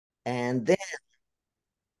And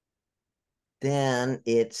then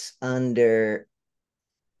it's under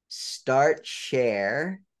start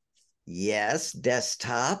share. Yes,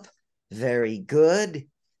 desktop. Very good.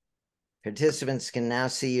 Participants can now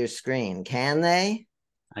see your screen. Can they?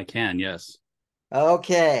 I can, yes.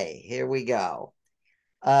 Okay, here we go.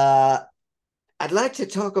 Uh, I'd like to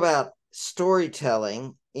talk about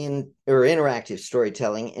storytelling or interactive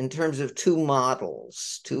storytelling in terms of two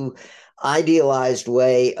models, two idealized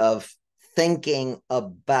way of thinking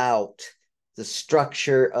about the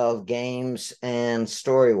structure of games and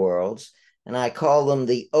story worlds. And I call them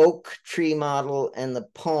the oak tree model and the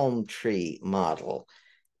palm tree model.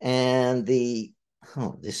 And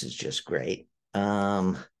this is just great.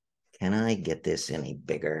 Can I get this any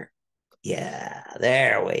bigger? Yeah,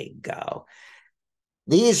 there we go.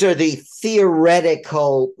 These are the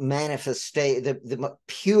theoretical manifestation, the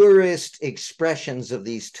purest expressions of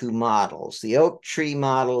these two models. The oak tree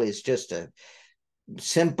model is just a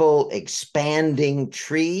simple expanding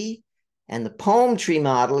tree. And the palm tree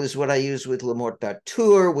model is what I use with Le Morte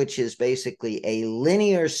d'Arthur, which is basically a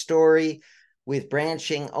linear story with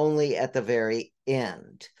branching only at the very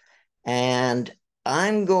end. And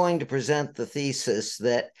I'm going to present the thesis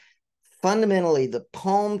that fundamentally the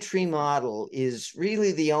palm tree model is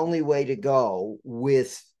really the only way to go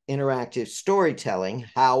with interactive storytelling.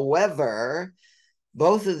 However,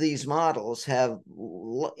 both of these models have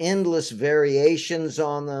endless variations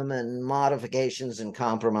on them and modifications and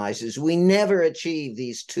compromises. We never achieve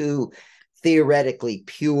these two theoretically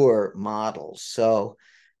pure models. So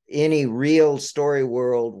any real story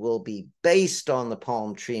world will be based on the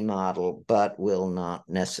palm tree model, but will not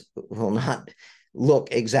look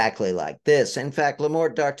exactly like this. In fact, Le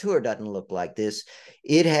Morte d'Arthur doesn't look like this.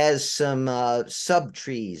 It has some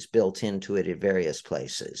subtrees built into it at various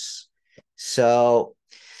places. So,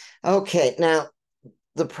 okay, now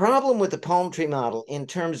the problem with the palm tree model in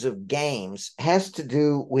terms of games has to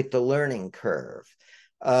do with the learning curve.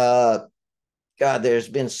 Uh, God, there's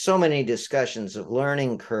been so many discussions of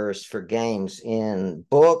learning curves for games in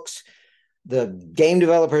books. The Game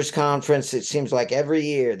Developers Conference, it seems like every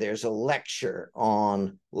year there's a lecture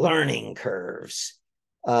on learning curves.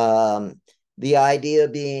 The idea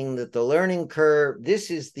being that the learning curve, this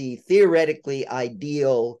is the theoretically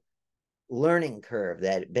ideal learning curve,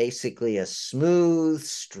 that basically a smooth,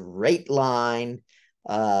 straight line,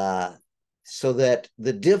 so that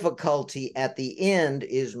the difficulty at the end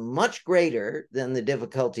is much greater than the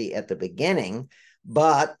difficulty at the beginning,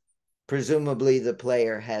 but presumably the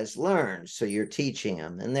player has learned, so you're teaching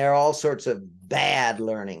them. And there are all sorts of bad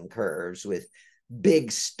learning curves with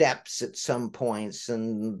big steps at some points,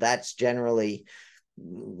 and that's generally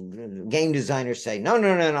game designers say, no,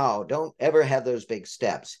 no, no, no, don't ever have those big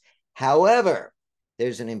steps. However,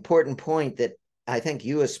 there's an important point that I think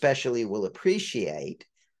you especially will appreciate,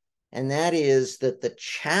 and that is that the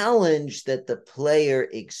challenge that the player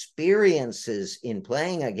experiences in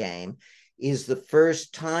playing a game is the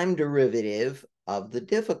first time derivative of the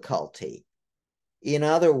difficulty. In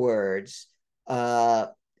other words,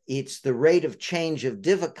 it's the rate of change of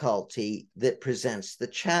difficulty that presents the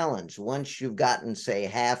challenge. Once you've gotten, say,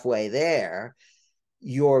 halfway there,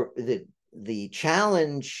 the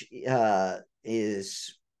challenge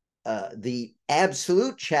is the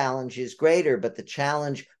absolute challenge is greater, but the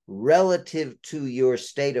challenge relative to your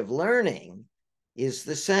state of learning is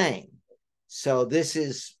the same. So this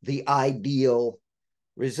is the ideal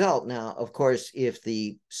result. Now, of course, if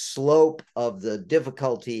the slope of the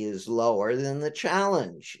difficulty is lower, then the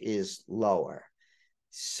challenge is lower.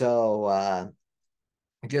 So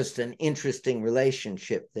just an interesting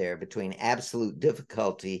relationship there between absolute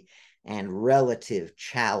difficulty and relative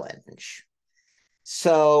challenge.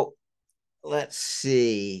 So let's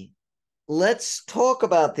see. Let's talk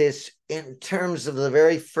about this in terms of the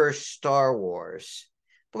very first Star Wars.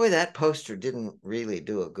 Boy, that poster didn't really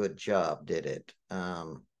do a good job, did it?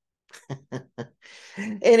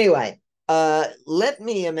 Anyway, let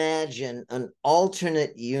me imagine an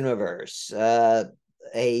alternate universe,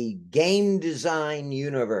 a game design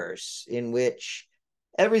universe in which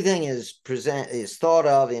everything is thought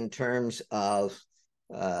of in terms of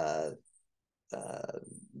uh, uh,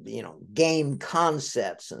 game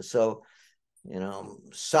concepts. And so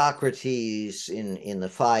Socrates in the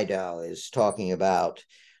Phaedo is talking about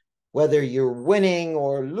whether you're winning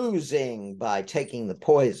or losing by taking the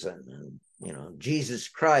poison. And Jesus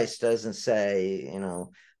Christ doesn't say,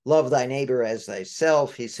 love thy neighbor as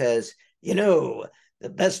thyself. He says, the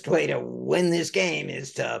best way to win this game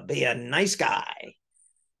is to be a nice guy.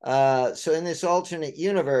 So in this alternate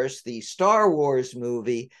universe, the Star Wars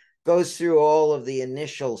movie goes through all of the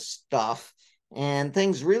initial stuff, And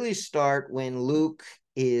things really start when Luke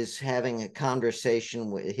is having a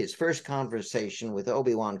conversation with his first conversation with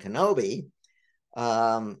Obi-Wan Kenobi.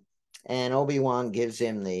 And Obi-Wan gives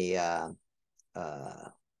him the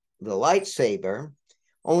lightsaber.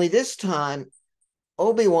 Only this time,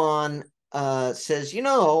 Obi-Wan says,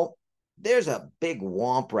 there's a big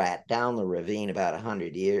womp rat down the ravine about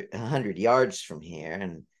 100 yards from here,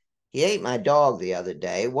 and he ate my dog the other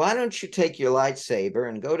day. Why don't you take your lightsaber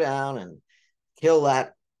and go down and kill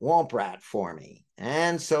that womp rat for me?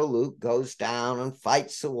 And so Luke goes down and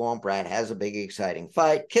fights the womp rat, has a big exciting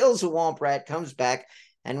fight, kills the womp rat, comes back,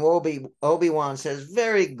 and Obi-Wan says,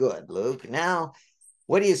 very good, Luke. Now,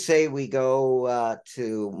 what do you say we go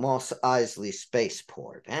to Mos Eisley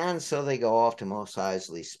Spaceport? And so they go off to Mos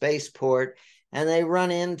Eisley Spaceport, and they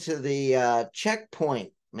run into the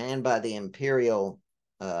checkpoint manned by the Imperial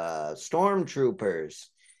stormtroopers.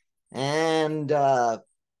 And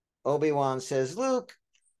Obi-Wan says, Luke,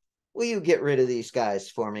 will you get rid of these guys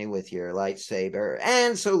for me with your lightsaber?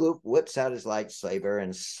 And so Luke whips out his lightsaber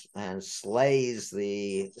and slays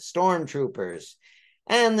the stormtroopers.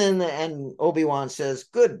 And then Obi-Wan says,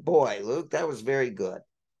 good boy, Luke, that was very good.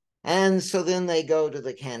 And so then they go to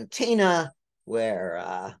the cantina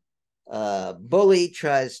where Bully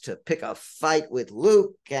tries to pick a fight with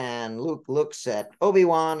Luke, and Luke looks at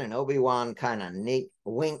Obi-Wan, and Obi-Wan kind of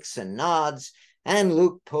winks and nods, and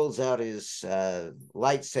Luke pulls out his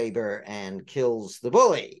lightsaber and kills the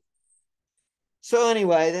bully. So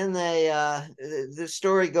anyway, then the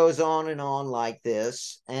story goes on and on like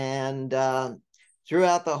this, and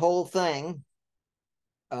throughout the whole thing,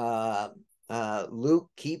 Luke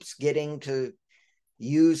keeps getting to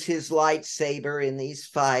use his lightsaber in these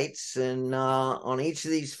fights, and on each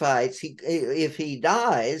of these fights, if he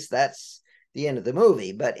dies, that's the end of the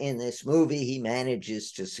movie. But in this movie, he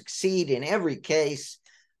manages to succeed in every case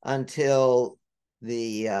until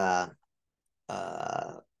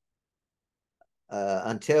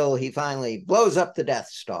until he finally blows up the Death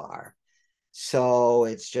Star. So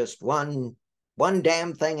it's just one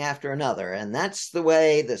damn thing after another, and that's the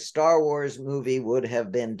way the Star Wars movie would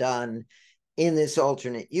have been done in this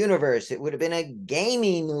alternate universe. It would have been a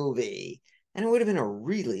gamey movie, and it would have been a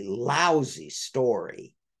really lousy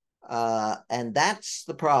story. And that's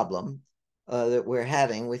the problem that we're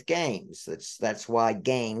having with games. That's why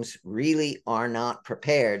games really are not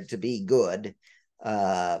prepared to be good,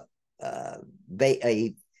 a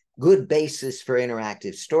good basis for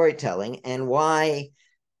interactive storytelling, and why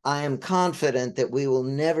I am confident that we will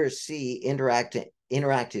never see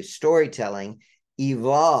interactive storytelling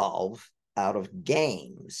evolve out of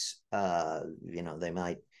games. They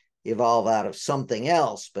might evolve out of something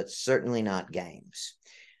else, but certainly not games.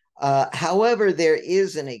 However, there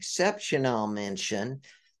is an exception I'll mention.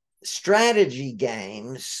 Strategy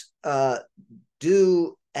games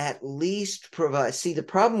do at least provide. See, the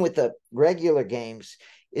problem with the regular games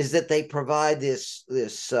is that they provide this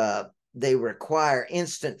they require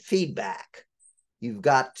instant feedback. You've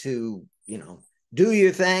got to, do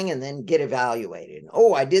your thing and then get evaluated.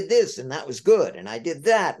 Oh, I did this and that was good, and I did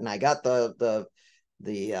that and I got the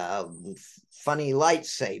funny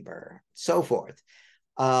lightsaber, so forth.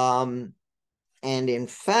 And in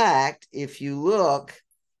fact, if you look,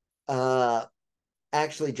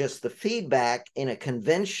 actually just the feedback in a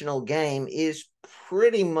conventional game is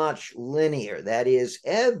pretty much linear. That is,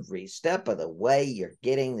 every step of the way you're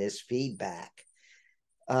getting this feedback,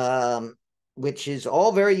 which is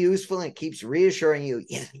all very useful, and it keeps reassuring you,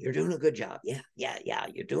 yeah, you're doing a good job. Yeah,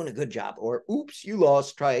 you're doing a good job. Or, oops, you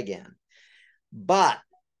lost, try again. But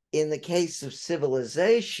in the case of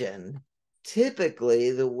Civilization,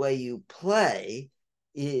 typically the way you play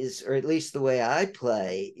is, or at least the way I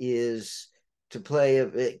play, is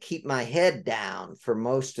to keep my head down for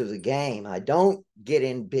most of the game. I don't get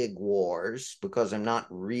in big wars because I'm not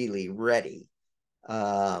really ready.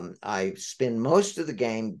 I spend most of the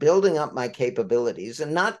game building up my capabilities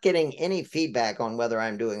and not getting any feedback on whether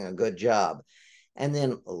I'm doing a good job. And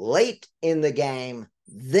then late in the game,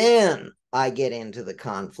 then I get into the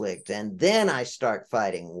conflict, and then I start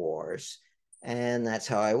fighting wars. And that's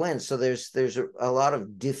how I win. So there's a lot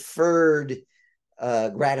of deferred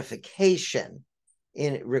gratification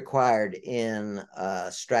required in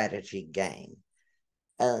a strategy game.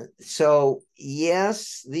 So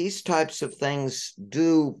yes, these types of things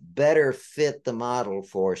do better fit the model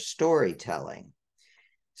for storytelling.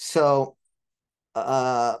 So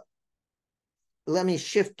let me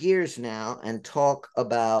shift gears now and talk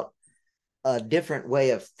about a different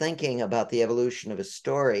way of thinking about the evolution of a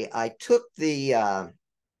story. I took the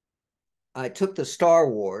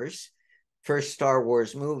first Star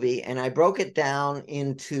Wars movie, and I broke it down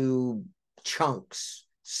into chunks,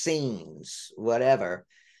 scenes, whatever,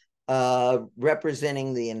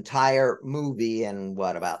 representing the entire movie in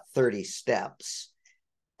what, about 30 steps.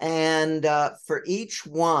 And for each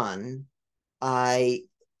one, I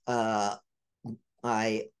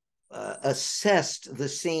assessed the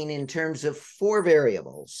scene in terms of 4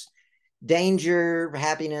 variables: danger,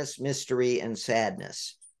 happiness, mystery, and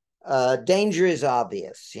sadness. Danger is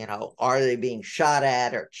obvious. You know, are they being shot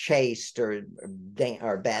at or chased, or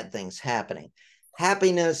bad things happening?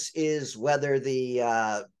 Happiness is whether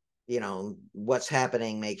the what's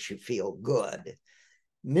happening makes you feel good.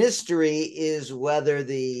 Mystery is whether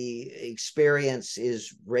the experience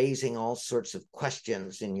is raising all sorts of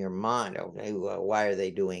questions in your mind. Okay, well, why are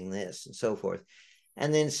they doing this, and so forth.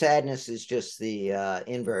 And then sadness is just the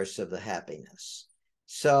inverse of the happiness.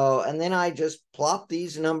 So, and then I just plopped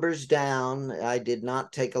these numbers down. I did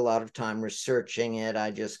not take a lot of time researching it.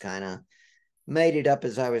 I just kind of made it up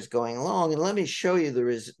as I was going along. And let me show you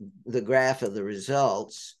the graph of the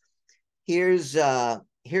results. Here's the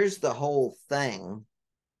whole thing,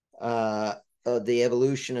 the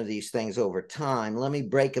evolution of these things over time. Let me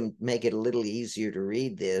break them, make it a little easier to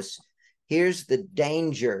read this. Here's the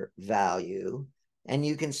danger value, and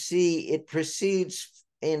you can see it proceeds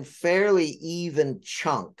in fairly even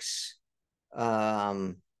chunks.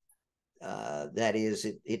 That is,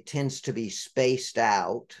 it tends to be spaced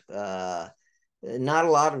out. Not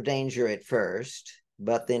a lot of danger at first,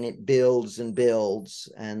 but then it builds and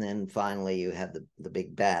builds, and then finally you have the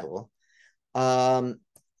big battle. The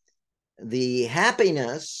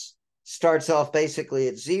happiness starts off basically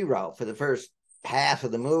at 0 for the first half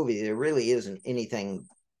of the movie. There really isn't anything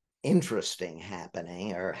interesting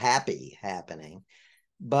happening or happy happening,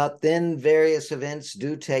 but then various events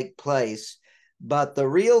do take place. But the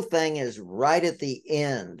real thing is right at the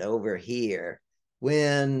end over here,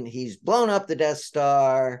 when he's blown up the Death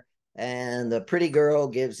Star and the pretty girl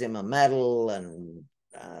gives him a medal, and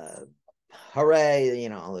hooray, you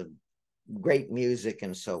know, the great music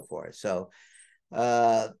and so forth. So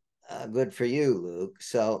good for you, Luke.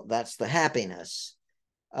 So that's the happiness.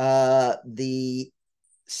 The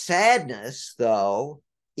sadness, though,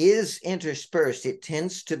 is interspersed. It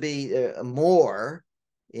tends to be more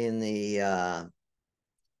in the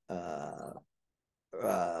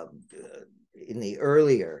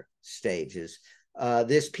earlier stages.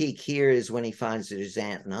 This peak here is when he finds that his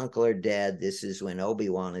aunt and uncle are dead. This is when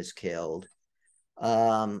Obi-Wan is killed.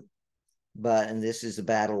 And this is a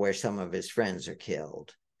battle where some of his friends are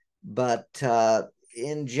killed. But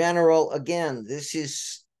in general, again, this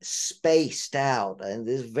is spaced out. And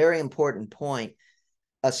this is a very important point.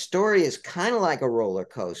 A story is kind of like a roller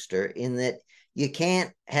coaster in that you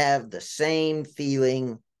can't have the same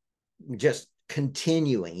feeling just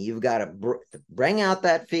continuing. You've got to bring out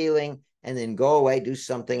that feeling and then go away, do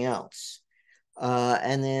something else.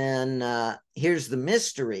 And then here's the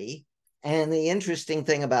mystery. And the interesting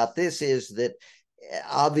thing about this is that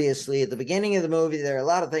obviously at the beginning of the movie, there are a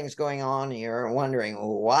lot of things going on. And you're wondering,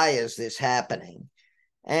 well, why is this happening?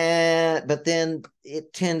 But then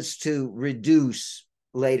it tends to reduce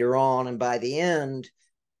later on. And by the end,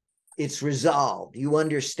 it's resolved. You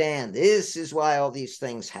understand this is why all these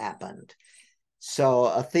things happened. So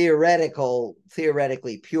a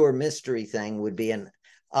theoretically pure mystery thing would be an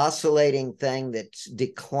oscillating thing that's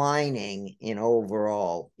declining in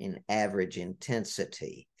overall, in average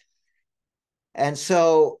intensity. And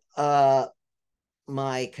so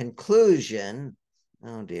my conclusion,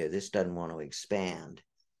 oh dear, this doesn't want to expand,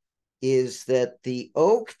 is that the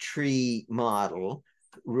oak tree model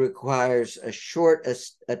requires a short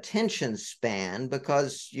attention span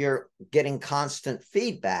because you're getting constant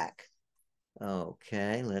feedback.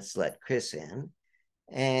 Okay, let's let Chris in.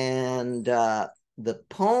 And the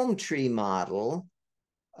palm tree model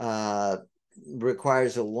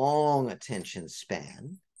requires a long attention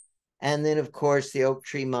span. And then, of course, the oak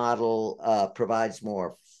tree model provides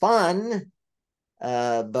more fun,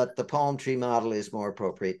 but the palm tree model is more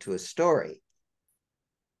appropriate to a story.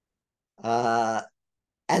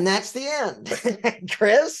 And that's the end.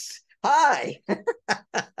 Chris, hi.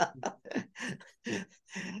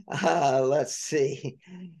 Let's see.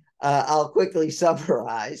 I'll quickly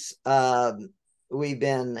summarize. We've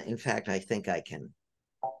been, in fact, I think I can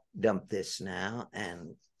dump this now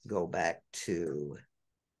and go back to,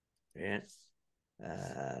 here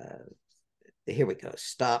we go,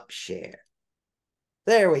 stop share.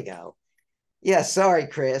 There we go. Yeah, sorry,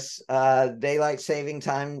 Chris. Daylight saving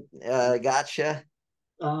time gotcha?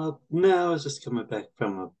 No, I was just coming back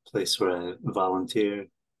from a place where I volunteer.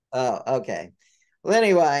 Oh, okay. Well,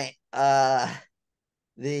 anyway, the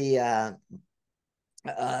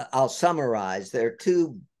I'll summarize. There are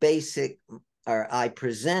two basic, or I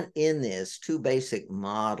present in this two basic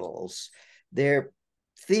models. They're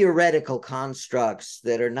theoretical constructs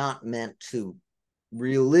that are not meant to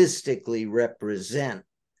realistically represent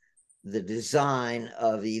the design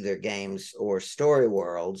of either games or story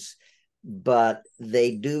worlds, but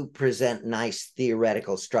they do present nice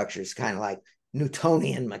theoretical structures, kind of like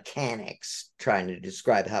Newtonian mechanics, trying to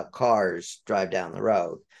describe how cars drive down the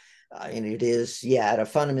road. And it is, yeah, at a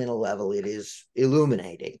fundamental level, it is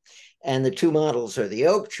illuminating. And the two models are the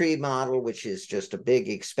oak tree model, which is just a big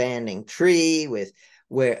expanding tree with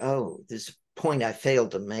where, oh, this point I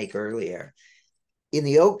failed to make earlier. In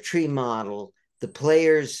the oak tree model, the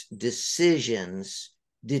player's decisions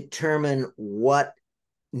determine what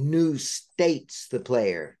new states the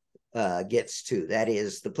player gets to. That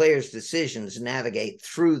is, the player's decisions navigate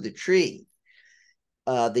through the tree.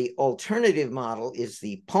 The alternative model is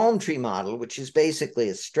the palm tree model, which is basically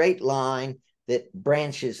a straight line that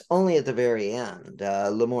branches only at the very end.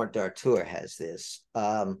 Le Morte d'Arthur has this.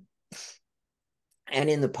 And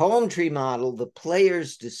in the palm tree model, the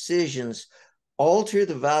player's decisions alter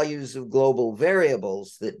the values of global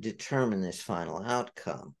variables that determine this final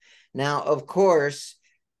outcome. Now, of course,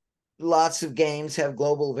 lots of games have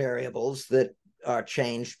global variables that are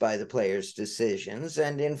changed by the player's decisions.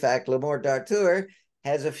 And in fact, Le Morte d'Arthur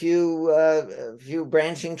has a few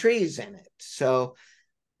branching trees in it. So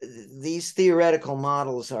these theoretical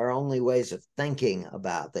models are only ways of thinking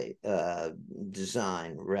about the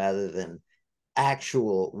design rather than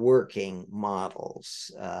actual working models.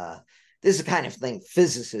 This is the kind of thing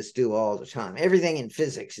physicists do all the time. Everything in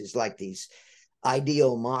physics is like these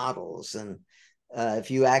ideal models. And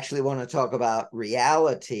if you actually want to talk about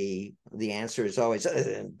reality, the answer is always,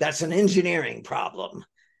 that's an engineering problem.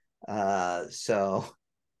 So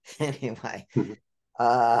anyway. Mhm.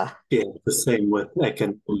 Yeah, the same with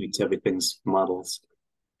economics, everything's models.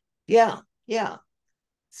 Yeah, yeah.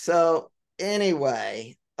 So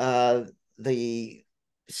anyway, the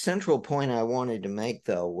central point I wanted to make,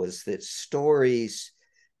 though, was that stories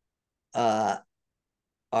uh,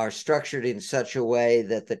 are structured in such a way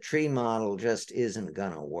that the tree model just isn't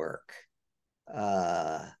going to work.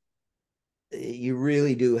 Uh, you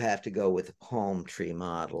really do have to go with the palm tree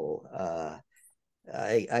model.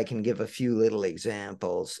 I can give a few little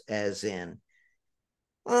examples, as in,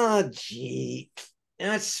 oh, gee,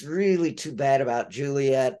 that's really too bad about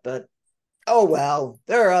Juliet, but oh well,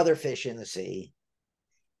 there are other fish in the sea.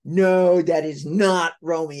 No, that is not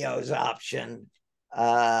Romeo's option.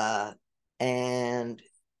 Uh, and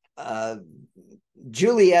uh,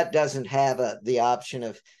 Juliet doesn't have the option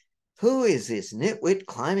of, who is this nitwit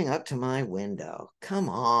climbing up to my window? Come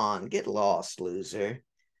on, get lost, loser.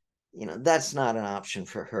 That's not an option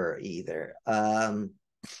for her either.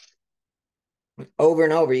 Over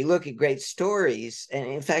and over, you look at great stories, and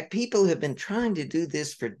in fact, people have been trying to do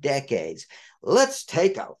this for decades. Let's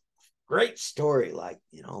take a great story like,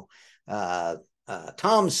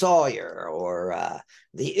 Tom Sawyer or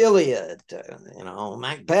the Iliad,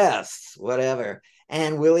 Macbeth, whatever,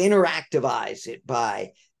 and we'll interactivize it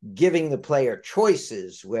by giving the player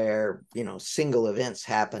choices where, single events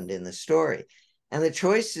happened in the story. And the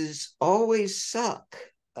choices always suck.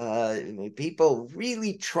 People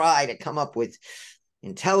really try to come up with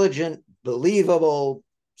intelligent, believable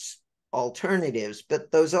alternatives,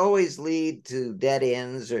 but those always lead to dead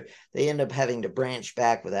ends, or they end up having to branch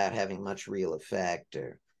back without having much real effect,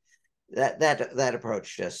 or that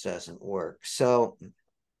approach just doesn't work. So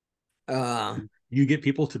you get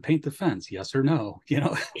people to paint the fence, yes or no?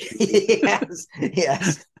 yes.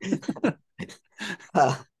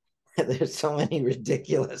 There's so many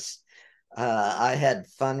ridiculous. I had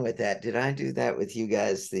fun with that. Did I do that with you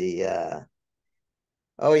guys?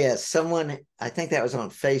 Oh yes, someone, I think that was on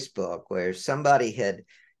Facebook, where somebody had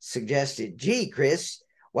suggested, gee, Chris,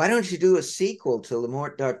 why don't you do a sequel to Le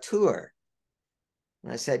Morte d'Arthur?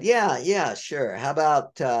 And I said, yeah, sure. How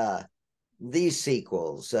about these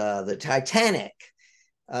sequels? The Titanic,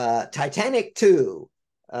 Titanic 2,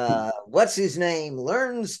 what's his name?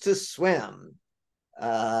 Learns to swim.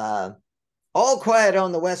 All Quiet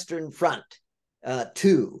on the Western Front,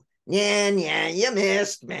 2. Yeah, you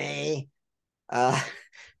missed me.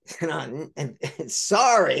 And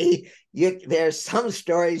sorry, there's some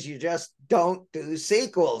stories you just don't do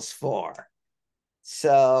sequels for.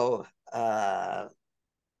 So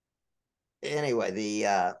anyway,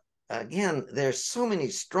 again, there's so many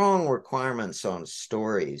strong requirements on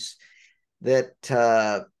stories that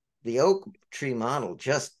the oak tree model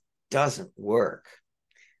just doesn't work.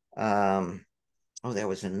 There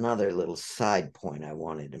was another little side point I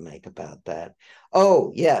wanted to make about that.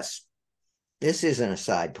 Oh, yes. this isn't a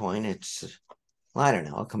side point. It's, I don't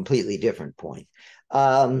know, a completely different point.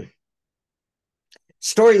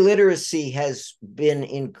 Story literacy has been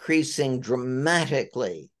increasing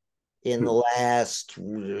dramatically in the last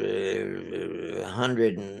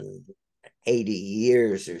 180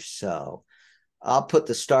 years or so. I'll put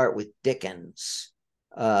the start with Dickens.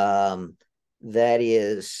 That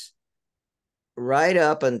is right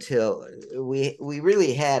up until we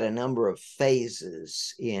really had a number of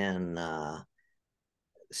phases in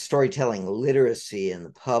storytelling literacy in the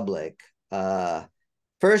public.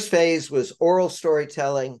 First phase was oral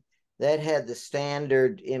storytelling. That had the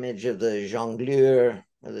standard image of the jongleur,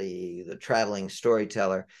 the traveling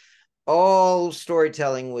storyteller. All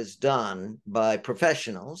storytelling was done by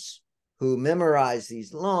professionals who memorized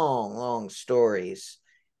these long, long stories.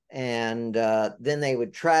 And then they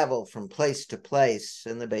would travel from place to place.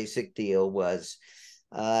 And the basic deal was,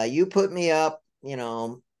 you put me up,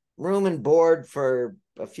 room and board for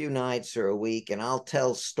a few nights or a week, and I'll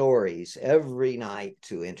tell stories every night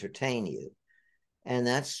to entertain you. And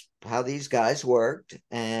that's how these guys worked.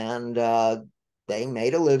 And they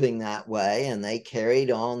made a living that way, and they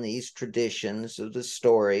carried on these traditions of the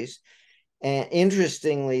stories. And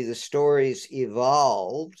interestingly, the stories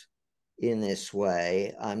evolved in this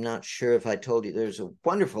way. I'm not sure if I told you, there's a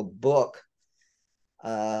wonderful book.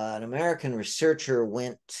 An American researcher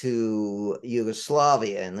went to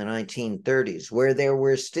Yugoslavia in the 1930s, where there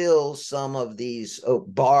were still some of these,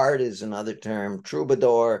 bard is another term,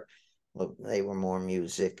 troubadour. Well, they were more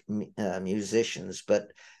musicians, but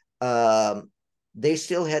they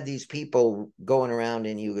still had these people going around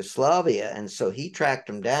in Yugoslavia. And so he tracked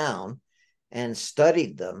them down and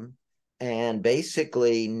studied them and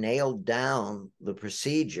basically nailed down the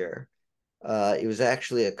procedure. It was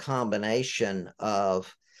actually a combination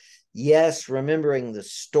of, yes, remembering the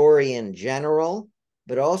story in general,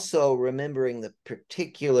 but also remembering the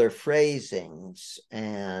particular phrasings.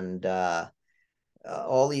 And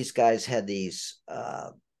all these guys had these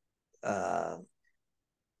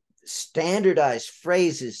standardized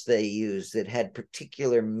phrases they used that had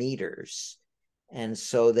particular meters. And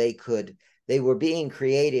so they were being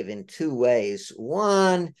creative in two ways.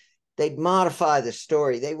 One, they'd modify the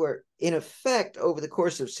story. They were, in effect, over the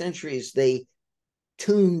course of centuries, they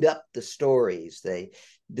tuned up the stories. They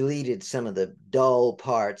deleted some of the dull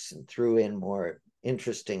parts and threw in more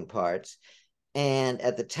interesting parts. And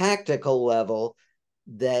at the tactical level,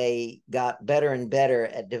 they got better and better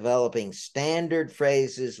at developing standard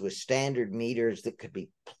phrases with standard meters that could be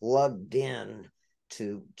plugged in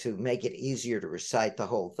to make it easier to recite the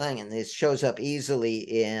whole thing. And this shows up easily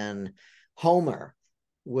in Homer,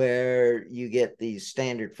 where you get these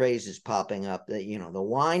standard phrases popping up that, the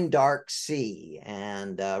wine dark sea,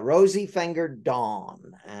 and rosy fingered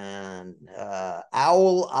dawn, and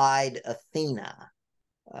owl-eyed Athena.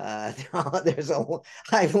 I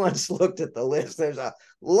once looked at the list. There's a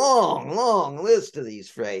long, long list of these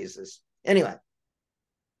phrases. Anyway,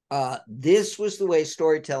 this was the way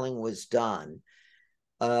storytelling was done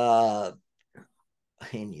in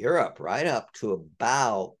Europe right up to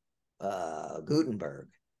about Gutenberg.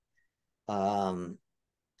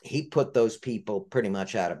 He put those people pretty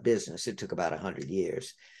much out of business. It took about 100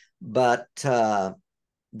 years. But the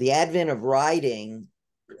advent of writing,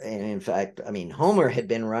 and in fact, Homer had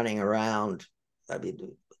been running around.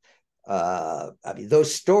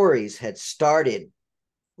 Those stories had started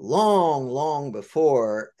long, long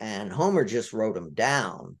before, and Homer just wrote them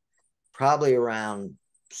down, probably around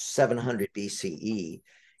 700 BCE.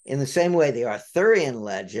 In the same way, the Arthurian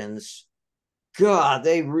legends, God,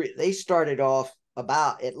 they started off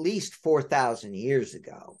about at least 4,000 years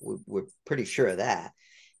ago. We're pretty sure of that.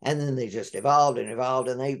 And then they just evolved and evolved,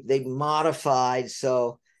 and they modified.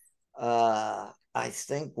 So I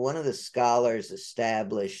think one of the scholars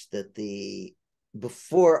established that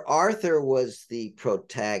before Arthur was the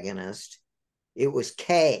protagonist, it was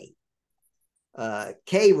Kay.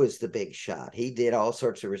 Kay was the big shot. He did all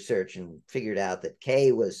sorts of research and figured out that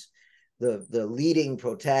Kay was the leading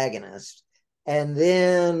protagonist. And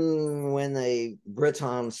then when the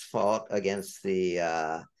Britons fought against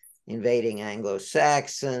the invading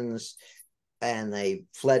Anglo-Saxons and they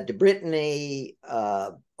fled to Brittany,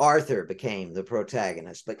 Arthur became the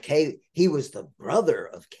protagonist. But Kay, he was the brother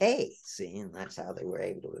of Kay. See, and that's how they were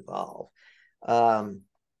able to evolve. And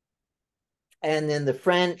then the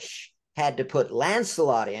French had to put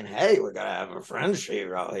Lancelot in. Hey, we're going to have a French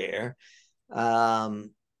hero here.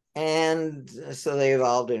 And so they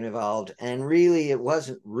evolved and evolved. And really, it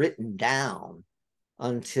wasn't written down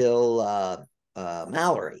until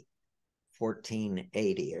Mallory,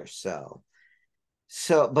 1480 or so.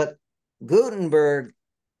 But Gutenberg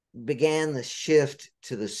began the shift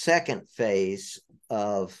to the second phase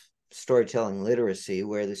of storytelling literacy,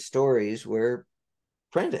 where the stories were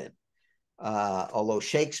printed. Although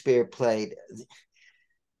Shakespeare played,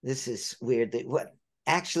 this is weird, that what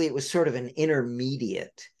actually it was sort of an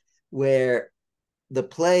intermediate where the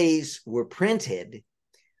plays were printed,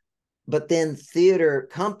 but then theater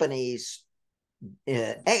companies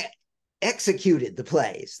executed the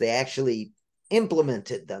plays. They actually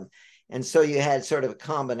implemented them. And so you had sort of a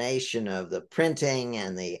combination of the printing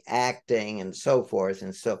and the acting and so forth.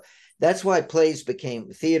 And so that's why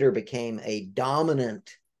theater became a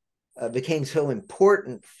dominant, became so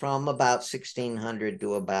important from about 1600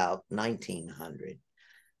 to about 1900.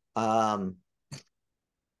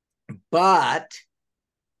 But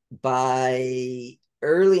by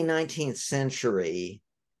early 19th century,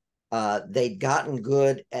 they'd gotten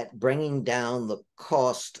good at bringing down the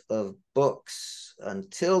cost of books.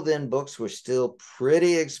 Until then, books were still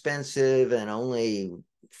pretty expensive, and only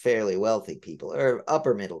fairly wealthy people or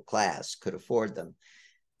upper middle class could afford them.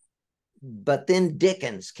 But then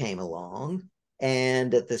Dickens came along,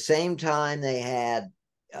 and at the same time, they had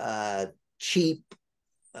cheap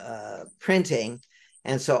printing.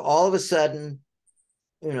 And so all of a sudden,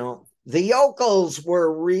 the yokels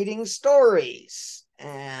were reading stories,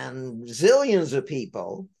 and zillions of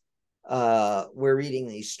people were reading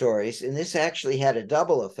these stories. And this actually had a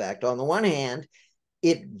double effect. On the one hand,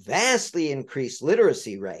 it vastly increased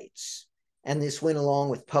literacy rates. And this went along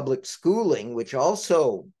with public schooling, which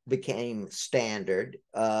also became standard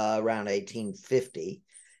around 1850,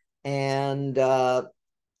 and a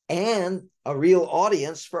real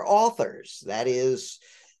audience for authors. That is,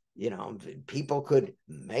 people could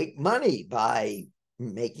make money by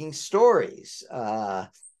making stories.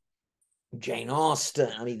 Jane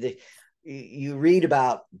Austen, I mean, you read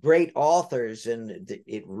about great authors, and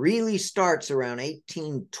it really starts around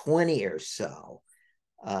 1820 or so.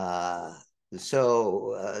 That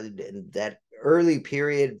early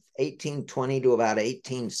period, 1820 to about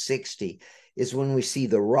 1860, is when we see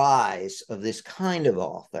the rise of this kind of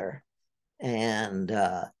author. And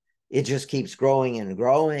it just keeps growing and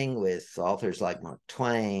growing with authors like Mark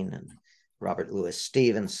Twain and Robert Louis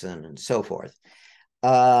Stevenson and so forth.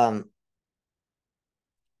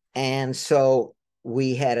 And so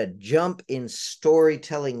we had a jump in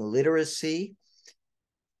storytelling literacy,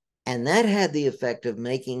 and that had the effect of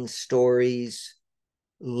making stories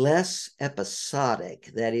less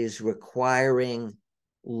episodic, that is, requiring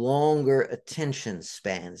longer attention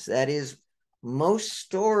spans. That is, most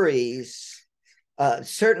stories,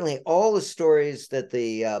 certainly all the stories that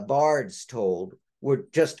the bards told, were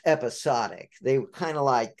just episodic. They were kind of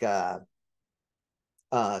like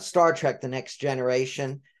Star Trek: The Next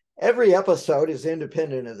Generation. Every episode is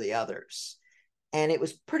independent of the others. And it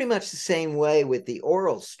was pretty much the same way with the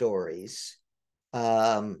oral stories.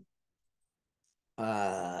 And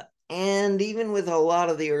even with a lot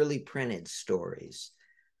of the early printed stories.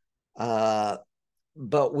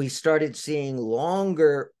 But we started seeing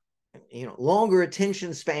longer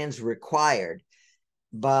attention spans required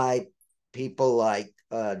by people like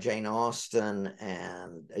Jane Austen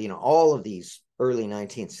and, all of these early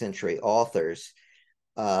 19th century authors,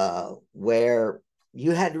 where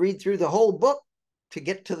you had to read through the whole book to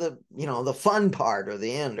get to the fun part or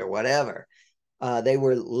the end or whatever. They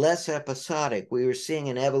were less episodic. We were seeing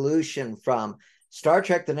an evolution from Star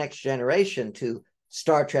Trek: The Next Generation to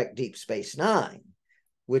Star Trek: Deep Space Nine,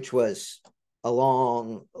 which was a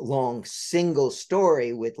long single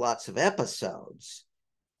story with lots of episodes.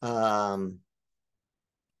 And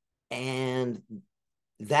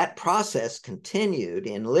that process continued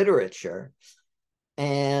in literature.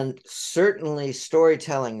 And certainly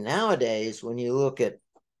storytelling nowadays, when you look at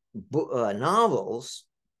novels,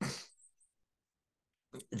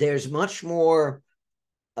 there's much more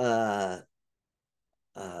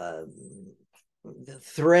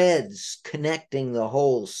threads connecting the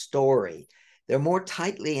whole story. They're more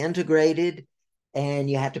tightly integrated, and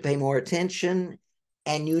you have to pay more attention,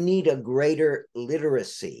 and you need a greater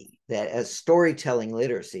literacy, that as storytelling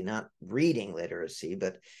literacy, not reading literacy,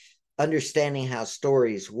 but understanding how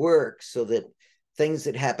stories work, so that things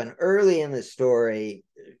that happen early in the story,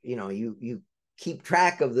 you keep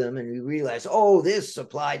track of them, and you realize, oh, this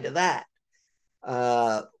applied to that.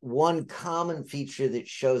 One common feature that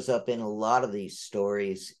shows up in a lot of these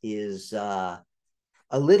stories is a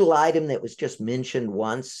little item that was just mentioned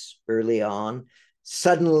once early on.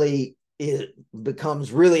 Suddenly it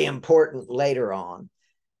becomes really important later on.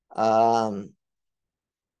 And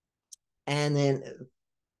then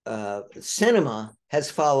cinema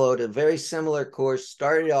has followed a very similar course.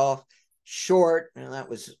 Started off short, and that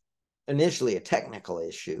was initially a technical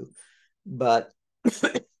issue, but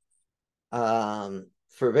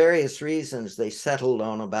for various reasons, they settled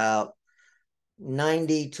on about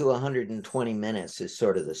 90 to 120 minutes is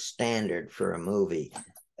sort of the standard for a movie,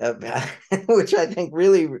 which I think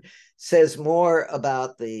really says more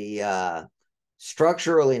about the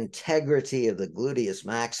structural integrity of the gluteus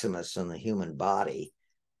maximus in the human body,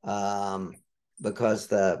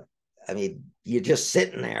 because you're just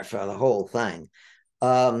sitting there for the whole thing.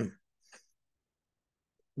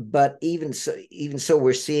 But even so,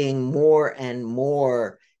 we're seeing more and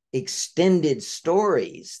more extended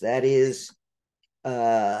stories. That is,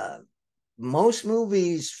 most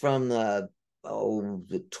movies from the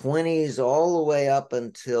 20s all the way up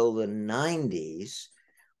until the 90s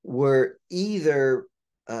were either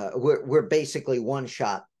were basically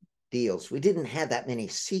one-shot deals. We didn't have that many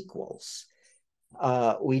sequels.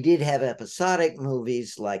 We did have episodic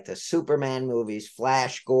movies like the Superman movies,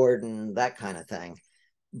 Flash Gordon, that kind of thing.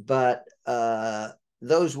 But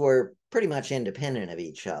those were pretty much independent of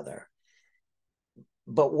each other.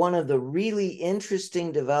 But one of the really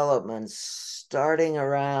interesting developments starting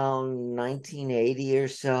around 1980 or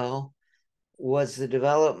so was the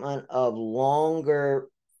development of longer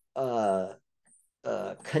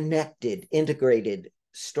connected, integrated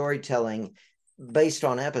storytelling based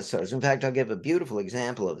on episodes. In fact, I'll give a beautiful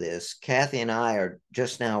example of this. Kathy and I are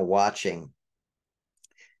just now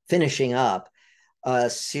finishing up a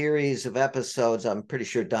series of episodes, I'm pretty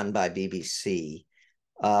sure done by BBC,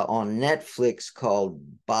 on Netflix called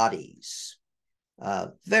Bodies.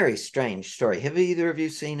 Very strange story. Have either of you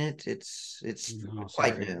seen it? It's No,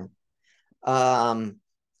 quite sorry. new.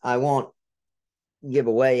 I won't give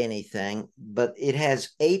away anything, but it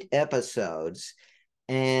has 8 episodes,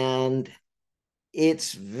 and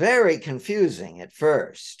it's very confusing at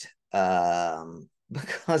first,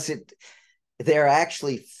 because there are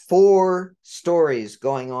actually 4 stories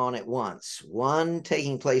going on at once. One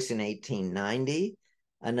taking place in 1890,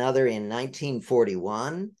 another in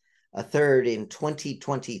 1941, a third in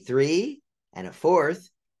 2023, and a fourth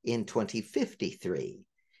in 2053.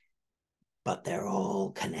 But they're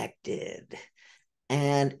all connected.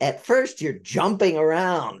 And at first you're jumping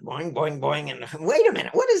around, boing, boing, boing, and wait a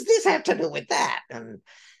minute, what does this have to do with that? And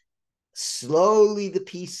slowly the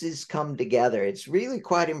pieces come together. It's really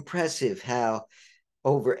quite impressive how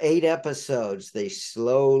over 8 episodes they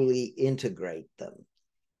slowly integrate them.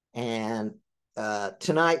 And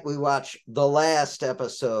tonight we watch the last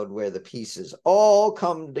episode where the pieces all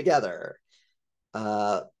come together.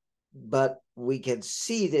 But we can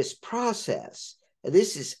see this process.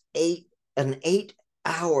 This is an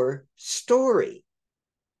 8-hour story.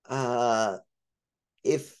 Can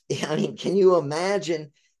you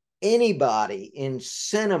imagine anybody in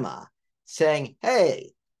cinema saying,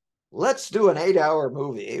 hey, let's do an 8-hour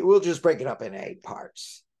movie. We'll just break it up in 8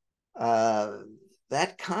 parts.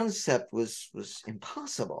 That concept was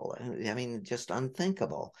impossible. I mean, just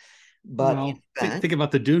unthinkable. But well, think about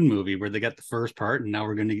the Dune movie where they got the first part, and now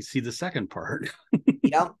we're going to see the second part.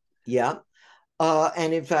 yeah.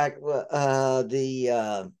 And in fact, come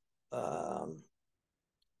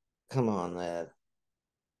on, the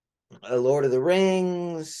Lord of the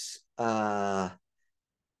Rings,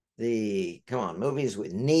 movies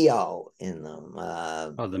with Neo in them.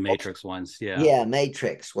 The Matrix ones, yeah. Yeah,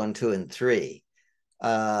 Matrix 1, 2, and 3.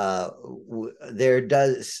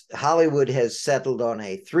 Hollywood has settled on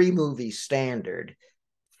a 3-movie standard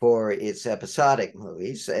for its episodic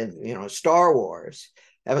movies, and Star Wars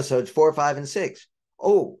episodes 4, 5, and 6.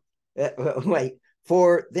 Wait,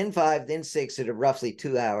 4, then 5, then 6 at a roughly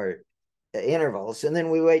 2-hour intervals, and then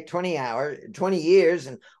we wait 20 years,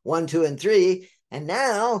 and 1, 2, and 3, and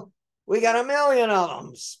now we got a million of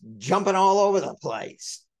them jumping all over the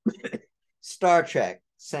place. Star Trek,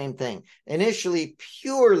 same thing. Initially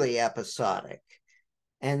purely episodic,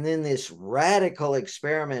 and then this radical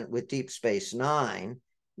experiment with Deep Space Nine,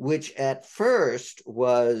 which at first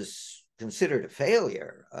was considered a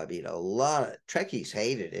failure. I mean, a lot of Trekkies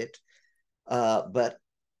hated it, but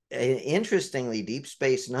interestingly, Deep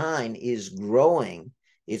Space Nine is growing.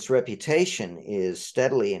 Its reputation is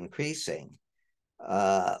steadily increasing,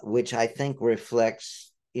 which I think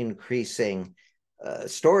reflects increasing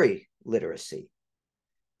story literacy.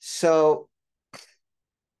 So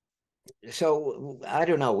I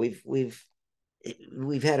don't know. We've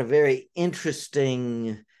had a very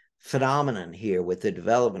interesting phenomenon here with the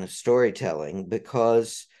development of storytelling,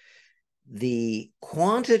 because the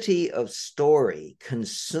quantity of story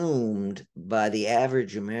consumed by the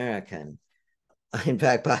average American, in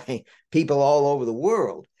fact, by people all over the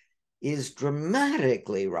world, is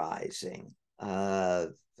dramatically rising.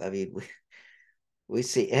 we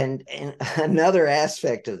see, and another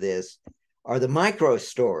aspect of this are the micro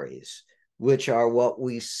stories, which are what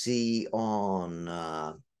we see on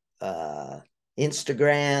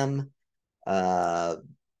Instagram, the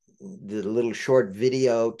little short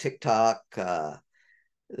video, TikTok.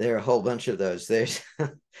 There are a whole bunch of those. There's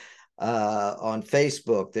on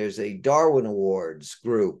Facebook, there's a Darwin Awards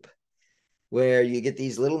group where you get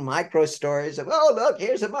these little micro stories of, oh, look,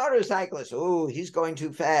 here's a motorcyclist. Oh, he's going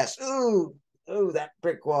too fast. Oh, that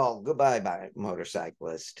brick wall. Goodbye,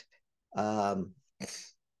 motorcyclist. So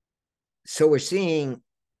we're seeing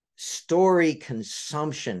story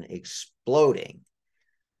consumption exploding.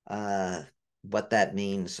 What that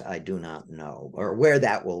means, I do not know, or where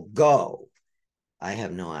that will go. I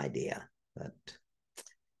have no idea. But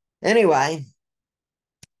anyway,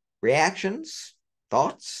 reactions,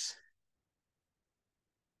 thoughts?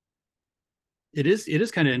 It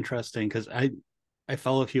is kind of interesting because I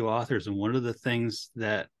follow a few authors, and one of the things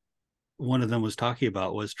that one of them was talking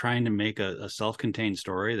about was trying to make a self-contained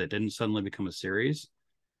story that didn't suddenly become a series.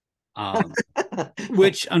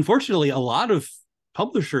 Which unfortunately a lot of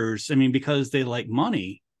publishers, I mean, because they like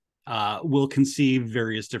money, will conceive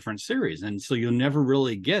various different series, and so you'll never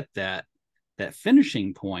really get that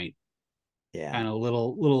finishing point. Yeah, kind of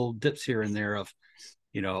little dips here and there of,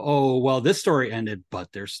 oh well, this story ended,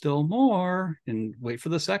 but there's still more, and wait for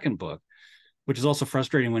the second book, which is also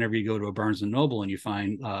frustrating whenever you go to a Barnes and Noble and you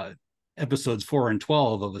find episodes 4 and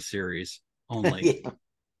 12 of a series only yeah.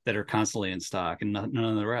 that are constantly in stock, and none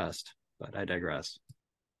of the rest. But I digress.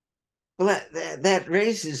 Well, that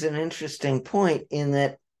raises an interesting point in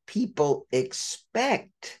that people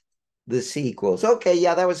expect the sequels. Okay,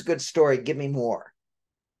 yeah, that was a good story. Give me more.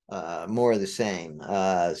 More of the same.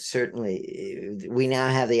 Certainly, we now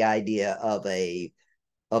have the idea of a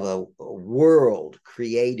world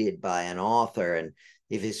created by an author, and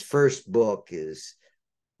if his first book is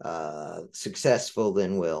successful,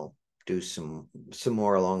 then we'll do some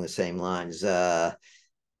more along the same lines. The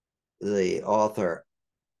author,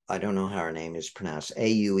 I don't know how her name is pronounced,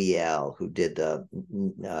 Auel, who did the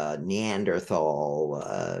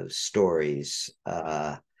Neanderthal stories,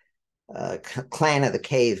 Clan of the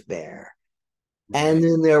Cave Bear. Right. And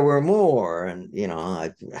then there were more. And,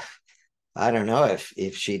 I don't know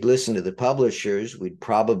if she'd listened to the publishers, we'd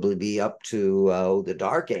probably be up to the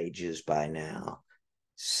Dark Ages by now.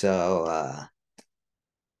 So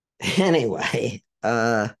anyway,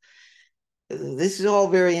 this is all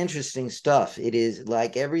very interesting stuff. It is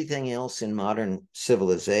like everything else in modern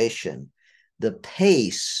civilization. The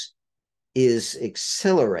pace is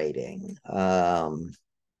accelerating. I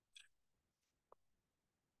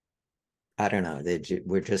don't know.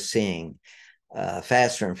 We're just seeing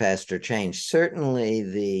faster and faster change.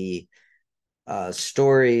 Certainly, the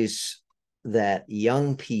stories that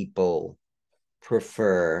young people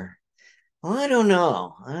prefer. Well, I don't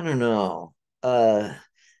know.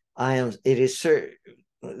 It is certain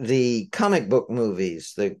the comic book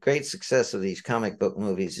movies, the great success of these comic book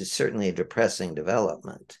movies is certainly a depressing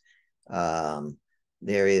development.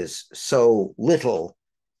 There is so little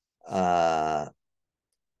oh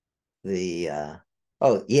yeah.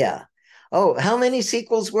 Oh, how many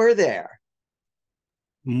sequels were there?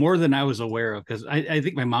 More than I was aware of, because I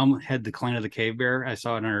think my mom had the Clan of the Cave Bear. I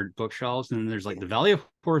saw it on her bookshelves, and then there's like the Valley of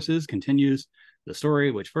Horses continues the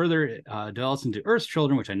story, which further delves into Earth's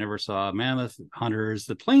Children, which I never saw, Mammoth Hunters,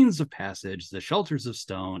 the Plains of Passage, the Shelters of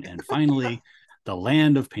Stone, and finally the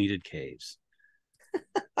Land of Painted Caves.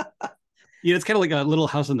 It's kind of like a Little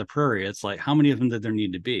House on the Prairie. It's like, how many of them did there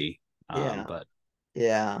need to be? Yeah. But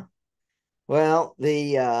Yeah. Well,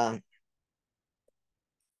 the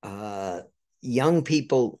young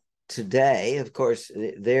people today, of course,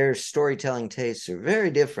 their storytelling tastes are very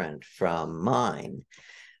different from mine.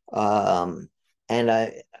 And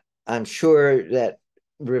I'm sure that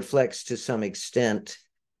reflects to some extent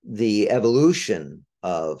the evolution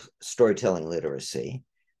of storytelling literacy.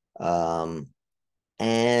 And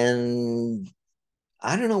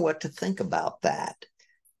I don't know what to think about that.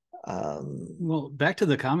 Well, back to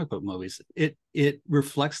the comic book movies, it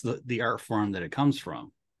reflects the art form that it comes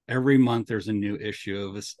from. Every month there's a new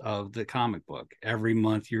issue of the comic book. Every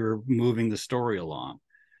month you're moving the story along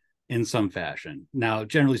in some fashion. Now,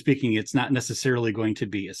 generally speaking, it's not necessarily going to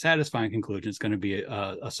be a satisfying conclusion. It's going to be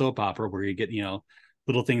a soap opera where you get,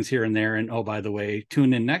 little things here and there. And oh, by the way,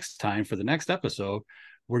 tune in next time for the next episode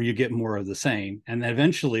where you get more of the same. And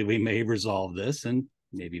eventually we may resolve this, and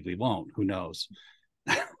maybe we won't. Who knows?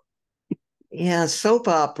 Yeah, soap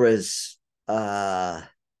operas,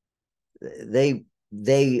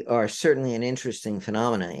 they are certainly an interesting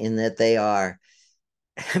phenomenon in that they are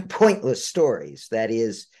pointless stories. That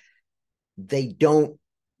is,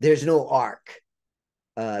 there's no arc.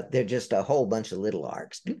 They're just a whole bunch of little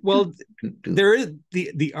arcs. Well, there is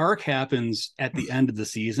the arc happens at the end of the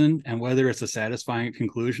season, and whether it's a satisfying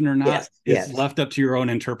conclusion or not, it's left up to your own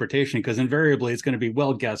interpretation, because invariably it's going to be,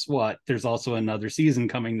 well, guess what? There's also another season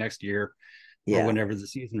coming next year, or whenever the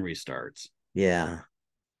season restarts. Yeah.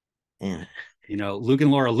 Luke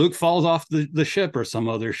and Laura, Luke falls off the ship or some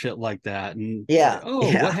other shit like that, and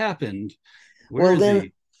what happened? Where is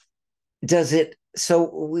he? Does it? So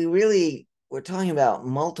we're talking about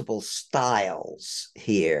multiple styles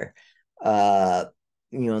here. The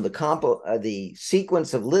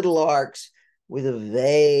sequence of little arcs with a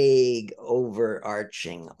vague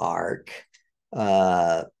overarching arc.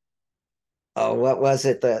 What was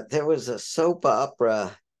it? There was a soap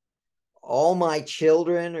opera, All My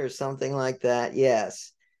Children, or something like that.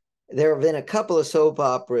 Yes, there have been a couple of soap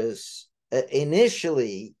operas.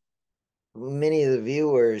 Initially, many of the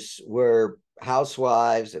viewers were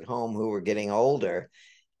housewives at home who were getting older.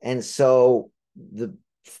 And so the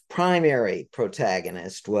primary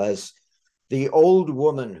protagonist was the old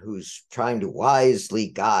woman who's trying to wisely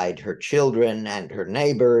guide her children and her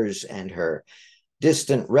neighbors and her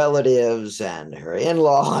distant relatives and her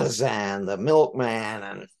in-laws and the milkman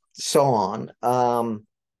and so on.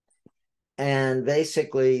 And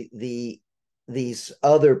basically these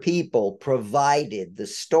other people provided the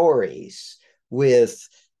stories, with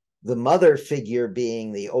the mother figure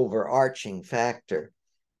being the overarching factor.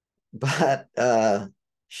 But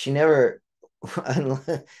she never,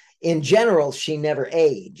 in general, she never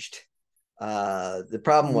aged. The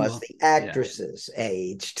problem was the actresses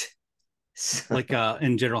aged. So. Like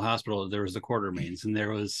in General Hospital, there was the Quartermains, and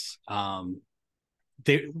there was Alan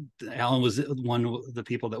was one of the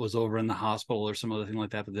people that was over in the hospital or some other thing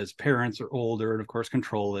like that, but his parents are older and of course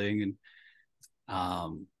controlling, and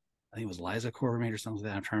I think it was Liza Quartermain or something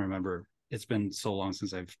like that. I'm trying to remember. It's been so long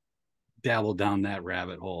since I've dabbled down that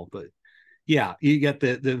rabbit hole, but yeah, you get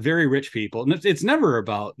the very rich people, and it's never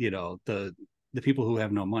about the people who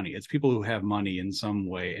have no money. It's people who have money in some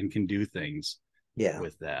way and can do things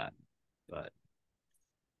with that. But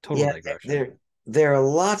total digression. There are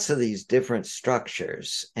lots of these different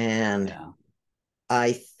structures, and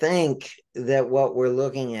I think that what we're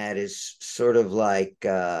looking at is sort of like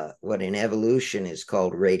what in evolution is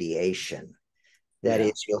called radiation. That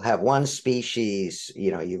is, you'll have one species,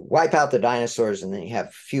 you wipe out the dinosaurs, and then you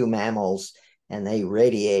have few mammals, and they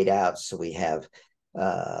radiate out. So we have,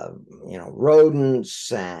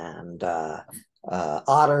 rodents and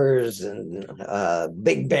otters and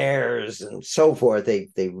big bears and so forth.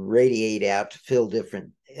 They radiate out to fill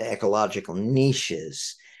different ecological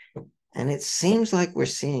niches. And it seems like we're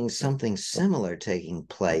seeing something similar taking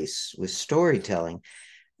place with storytelling,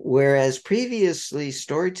 whereas previously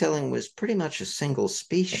storytelling was pretty much a single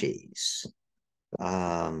species.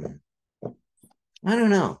 I don't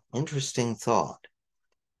know. Interesting thought.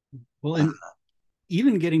 Well, and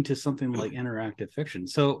even getting to something like interactive fiction.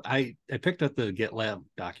 So I picked up the GitLab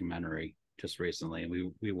documentary just recently,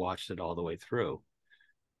 and we watched it all the way through.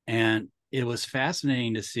 And it was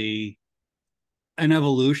fascinating to see an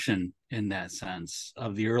evolution in that sense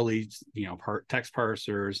of the early, text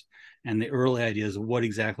parsers and the early ideas of what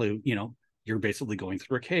exactly, you're basically going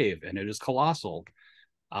through a cave and it is colossal.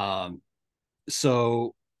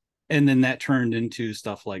 So, and then that turned into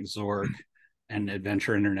stuff like Zork and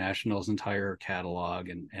Adventure International's entire catalog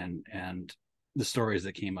and the stories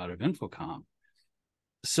that came out of Infocom.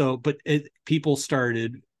 So, but people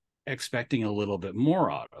started expecting a little bit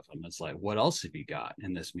more out of them. It's like, what else have you got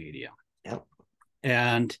in this media? Yep.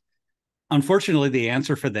 And unfortunately, the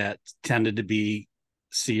answer for that tended to be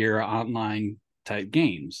Sierra Online type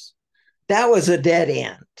games. That was a dead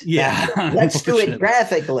end. Yeah. Let's do it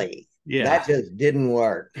graphically. Yeah. That just didn't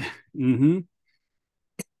work. Mm-hmm.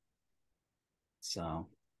 So.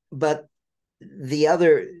 But the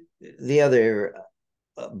other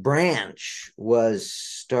branch was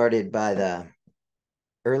started by the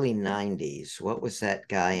early 90s. What was that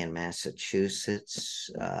guy in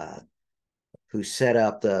Massachusetts who set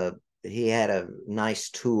up he had a nice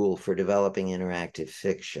tool for developing interactive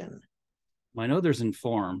fiction? I know there's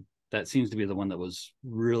Inform. That seems to be the one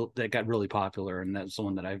that got really popular, and that's the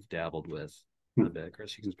one that I've dabbled with a bit.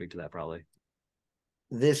 Chris, you can speak to that probably.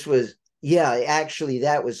 This was, actually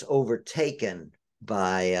that was overtaken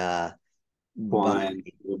by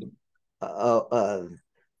the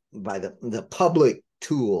public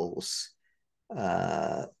tools.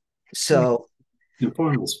 So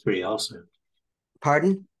Inform is free also.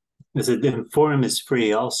 Pardon? I said Inform is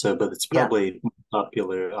free also, but it's probably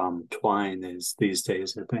popular. Twine is these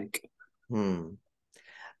days, I think.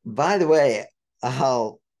 By the way,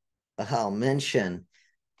 I'll I'll mention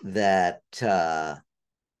that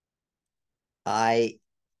I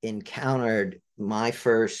encountered my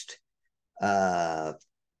first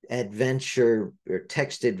adventure or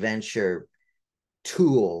text adventure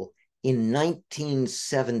tool in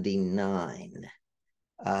 1979.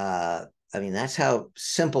 I mean, that's how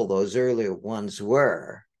simple those earlier ones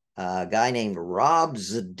were. A guy named Rob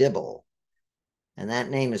Zdybel, and that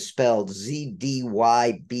name is spelled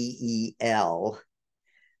Zdybel.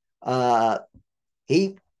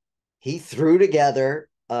 He threw together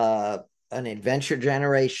an adventure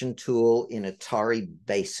generation tool in Atari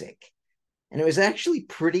Basic, and it was actually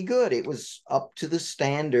pretty good. It was up to the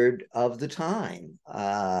standard of the time.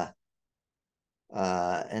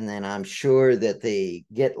 And then I'm sure that the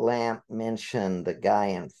Git Lamp mentioned the guy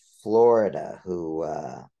in Florida who,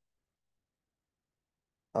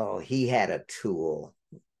 he had a tool.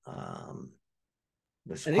 I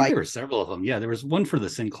think there were several of them. Yeah, there was one for the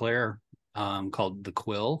Sinclair called the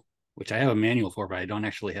Quill, which I have a manual for, but I don't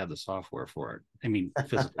actually have the software for it. I mean,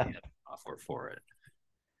 physically have the software for it.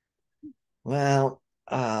 Well,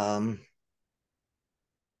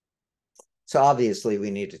 so obviously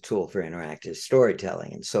we need a tool for interactive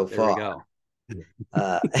storytelling, and so far, there we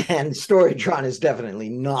go. And Storytron is definitely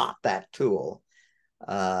not that tool,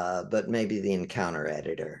 but maybe the encounter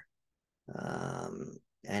editor, and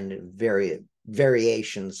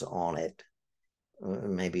variations on it.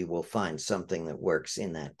 Maybe we'll find something that works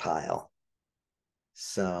in that pile.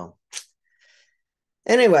 So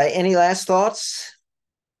anyway, any last thoughts?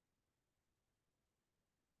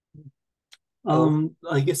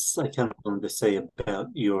 I guess I kind of wanted to say about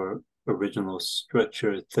your original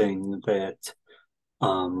structure thing that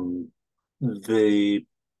the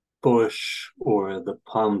bush or the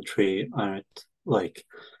palm tree aren't like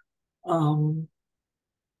I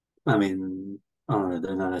mean, I don't know,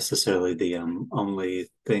 they're not necessarily the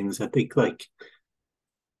only things. I think like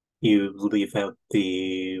you leave out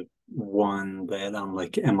the one that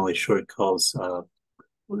like Emily Short calls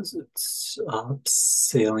what is it?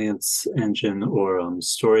 Salience engine or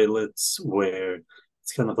storylets, where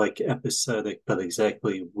it's kind of like episodic, but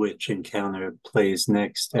exactly which encounter plays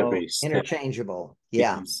next every step. Interchangeable.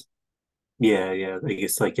 Yeah. Yeah. I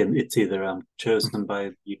guess like it's either chosen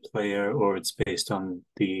by the player or it's based on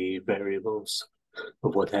the variables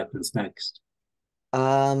of what happens next.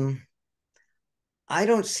 I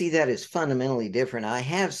don't see that as fundamentally different. I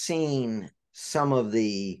have seen some of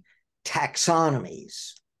the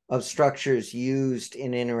taxonomies of structures used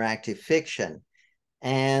in interactive fiction,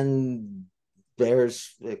 and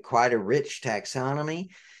there's quite a rich taxonomy,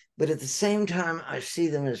 but at the same time, I see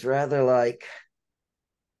them as rather like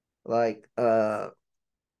a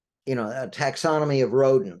taxonomy of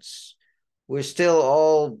rodents. We're still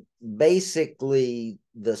all basically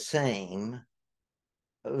the same,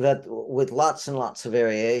 that with lots and lots of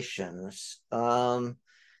variations. The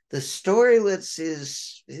storylets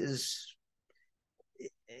is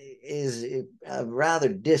rather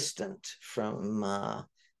distant from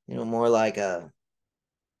more like a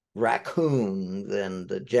raccoon than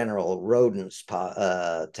the general rodents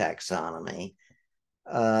taxonomy.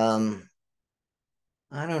 I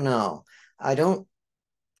don't know. I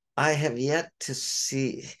have yet to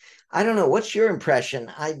see. I don't know. What's your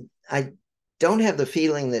impression? I don't have the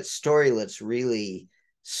feeling that storylets really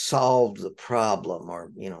solved the problem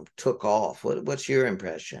or took off. What's your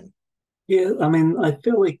impression? Yeah, I mean, I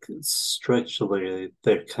feel like structurally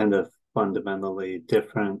they're kind of fundamentally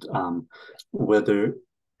different. Whether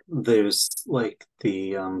there's like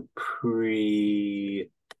the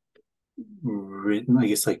pre-written, I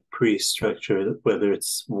guess like pre-structure, whether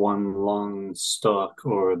it's one long stalk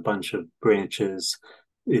or a bunch of branches,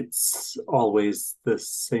 it's always the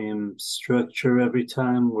same structure every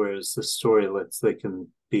time, whereas the storylets, they can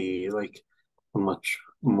be like a much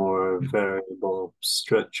more variable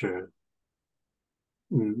structure.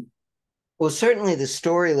 Mm. Well, certainly the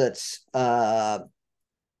storylets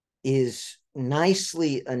is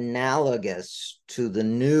nicely analogous to the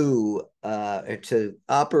new or to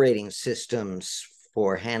operating systems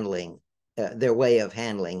for handling their way of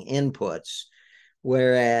handling inputs,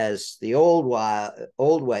 whereas the old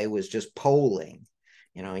way was just polling.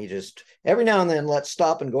 You just every now and then let's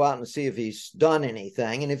stop and go out and see if he's done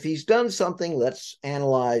anything, and if he's done something, let's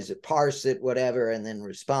analyze it, parse it, whatever, and then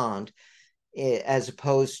respond. As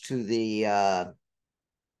opposed to the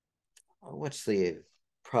what's the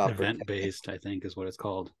proper event-based, I think is what it's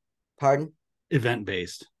called. Pardon?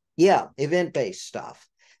 Event-based. Yeah, event-based stuff.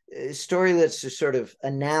 Storylets are sort of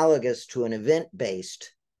analogous to an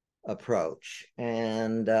event-based approach,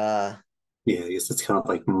 and yeah, I guess it's kind of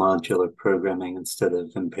like modular programming instead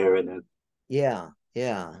of imperative. Yeah,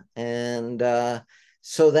 yeah. And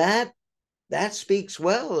so that speaks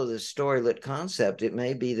well of the storylet concept. It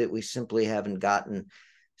may be that we simply haven't gotten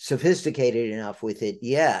sophisticated enough with it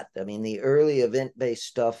yet. I mean, the early event-based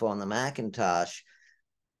stuff on the Macintosh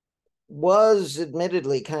was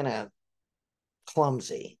admittedly kind of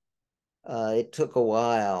clumsy. It took a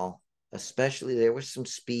while, especially there were some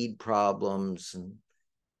speed problems and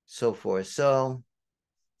so forth. So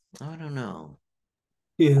I don't know.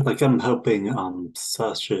 Yeah, like I'm hoping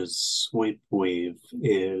Sasha's sweep weave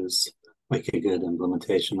is like a good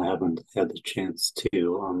implementation. I haven't had the chance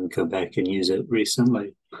to go back and use it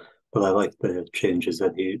recently, but I like the changes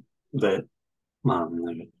that they're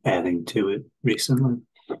adding to it recently.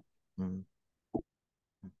 Mm.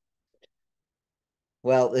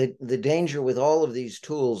 Well, the danger with all of these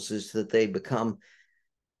tools is that they become,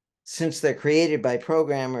 since they're created by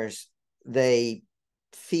programmers, they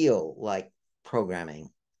feel like programming.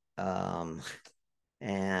 And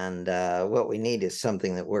what we need is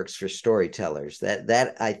something that works for storytellers.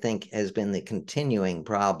 That I think has been the continuing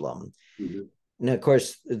problem. Mm-hmm. And of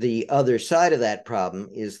course, the other side of that problem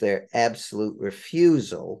is their absolute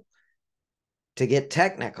refusal to get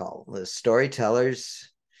technical. The storytellers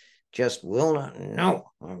just will not know.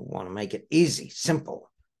 I want to make it easy, simple.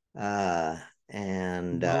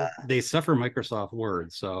 And Well, they suffer Microsoft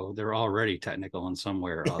Word, so they're already technical in some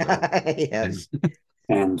way or other. yes.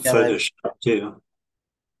 And Yeah, Photoshop too.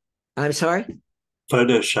 I'm sorry?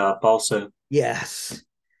 Photoshop also. Yes.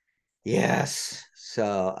 Yes.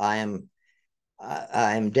 So I'm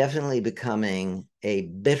definitely becoming a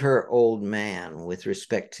bitter old man with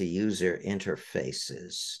respect to user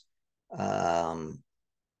interfaces. Um,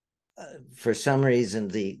 for some reason,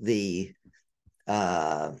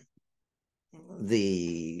 uh,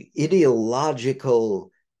 the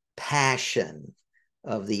ideological passion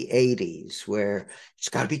of the 80s, where it's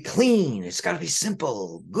got to be clean, it's got to be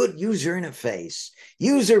simple, good user interface,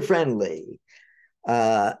 user friendly.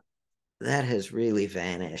 That has really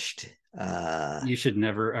vanished. You should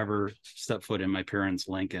never ever step foot in my parents'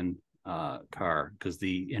 Lincoln car, because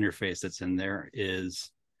the interface that's in there is,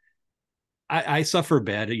 I suffer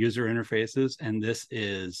bad at user interfaces, and this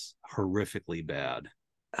is horrifically bad.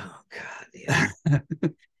 Oh God, yeah.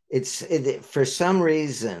 For some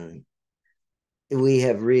reason we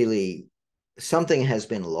have really, something has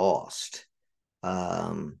been lost.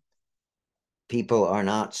 Um, people are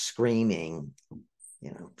not screaming,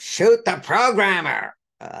 shoot the programmer,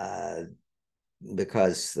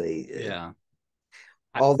 because they. Yeah,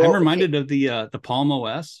 I'm Although, reminded of the Palm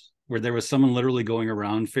OS, where there was someone literally going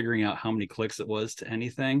around figuring out how many clicks it was to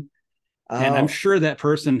anything. And I'm oh sure that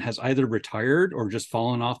person has either retired or just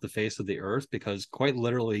fallen off the face of the earth, because quite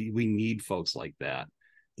literally we need folks like that are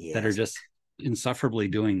yes, just insufferably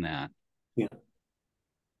doing that. Yeah.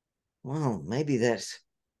 well, maybe that's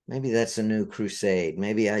a new crusade.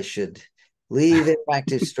 Maybe I should leave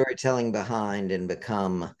interactive storytelling behind and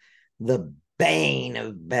become the bane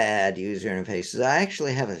of bad user interfaces. I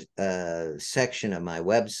actually have a section of my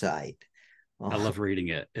website. I love reading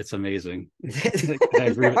it. It's amazing. I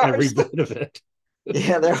agree there with are every some, bit of it.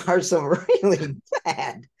 yeah, there are some really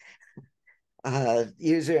bad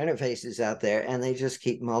user interfaces out there, and they just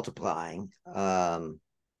keep multiplying. I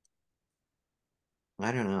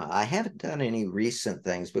don't know. I haven't done any recent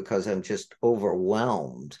things because I'm just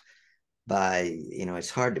overwhelmed by,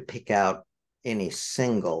 it's hard to pick out any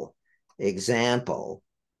single example,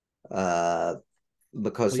 uh,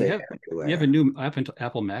 because Well, they're you have everywhere. a new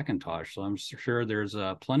Apple Macintosh, so I'm sure there's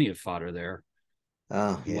plenty of fodder there.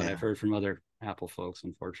 Oh, From what yeah. I've heard from other Apple folks,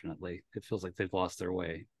 unfortunately, it feels like they've lost their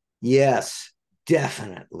way. Yes,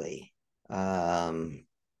 definitely. I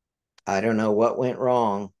don't know what went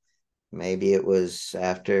wrong. Maybe it was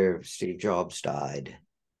after Steve Jobs died.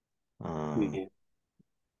 Um, Yeah.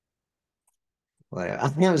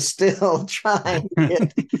 well, I'm still trying to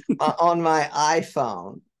get on my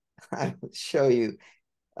iPhone. I will show you.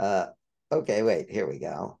 Uh, okay, wait, here we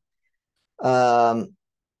go. Um,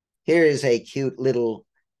 Here is a cute little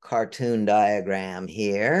cartoon diagram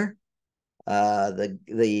here.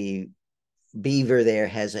 The beaver there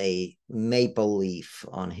has a maple leaf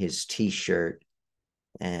on his t-shirt,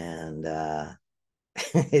 and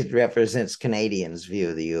it represents Canadians' view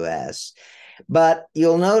of the U.S. But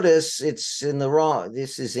you'll notice it's in the wrong.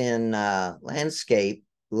 This is in landscape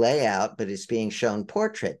layout, but it's being shown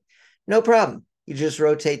portrait. No problem. You just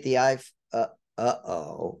rotate the eye.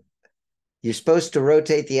 Oh. You're supposed to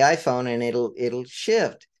rotate the iPhone and it'll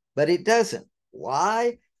shift, but it doesn't.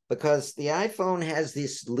 Why? Because the iPhone has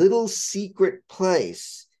this little secret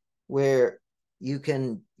place where you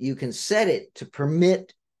can set it to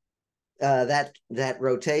permit that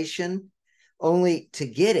rotation. only to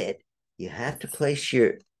get it, you have to place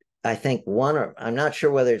your, I think I'm not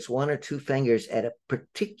sure whether it's 1 or 2 fingers at a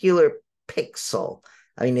particular pixel.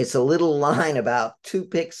 I mean, it's a little line about 2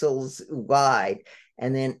 pixels wide,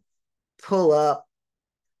 and then pull up.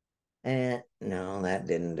 And no, that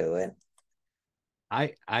didn't do it.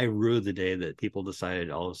 I rue the day that people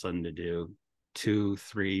decided all of a sudden to do 2,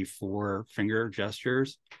 3, 4 finger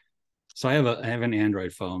gestures. So I have an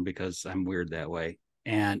Android phone because I'm weird that way.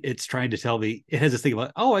 And it's trying to tell me, it has this thing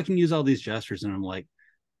about, oh, I can use all these gestures. And I'm like,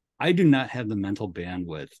 I do not have the mental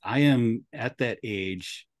bandwidth. I am at that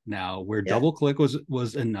age now where double click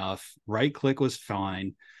was enough, right click was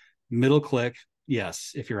fine, middle click,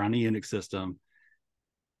 yes, if you're on a Unix system.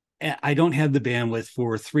 I don't have the bandwidth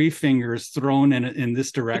for 3 fingers thrown in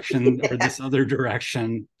this direction or this other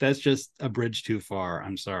direction. That's just a bridge too far.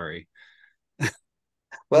 I'm sorry.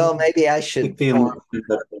 Well, maybe I should.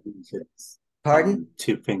 Pardon?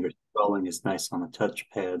 2 fingers scrolling is nice on a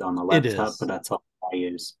touchpad on the laptop, but that's all I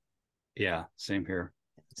use. Yeah, same here.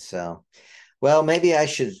 So, well, maybe I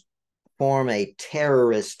should form a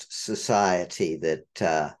terrorist society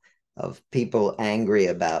that of people angry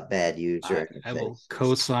about bad user interfaces. I will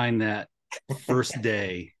co-sign that first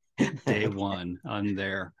day 1 on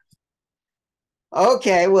there.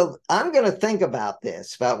 Okay, well, I'm going to think about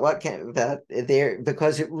this, about what can about there,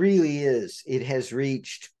 because it really is. It has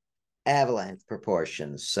reached avalanche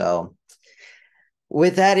proportions. So,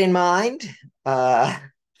 with that in mind,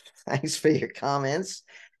 thanks for your comments,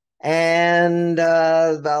 and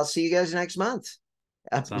I'll see you guys next month.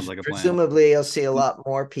 Sounds like a plan. Presumably, you'll see a lot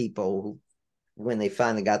more people when they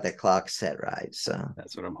finally got their clock set right. So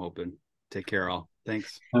that's what I'm hoping. Take care, all.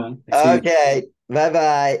 Thanks. Okay.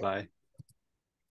 Bye-bye. Bye.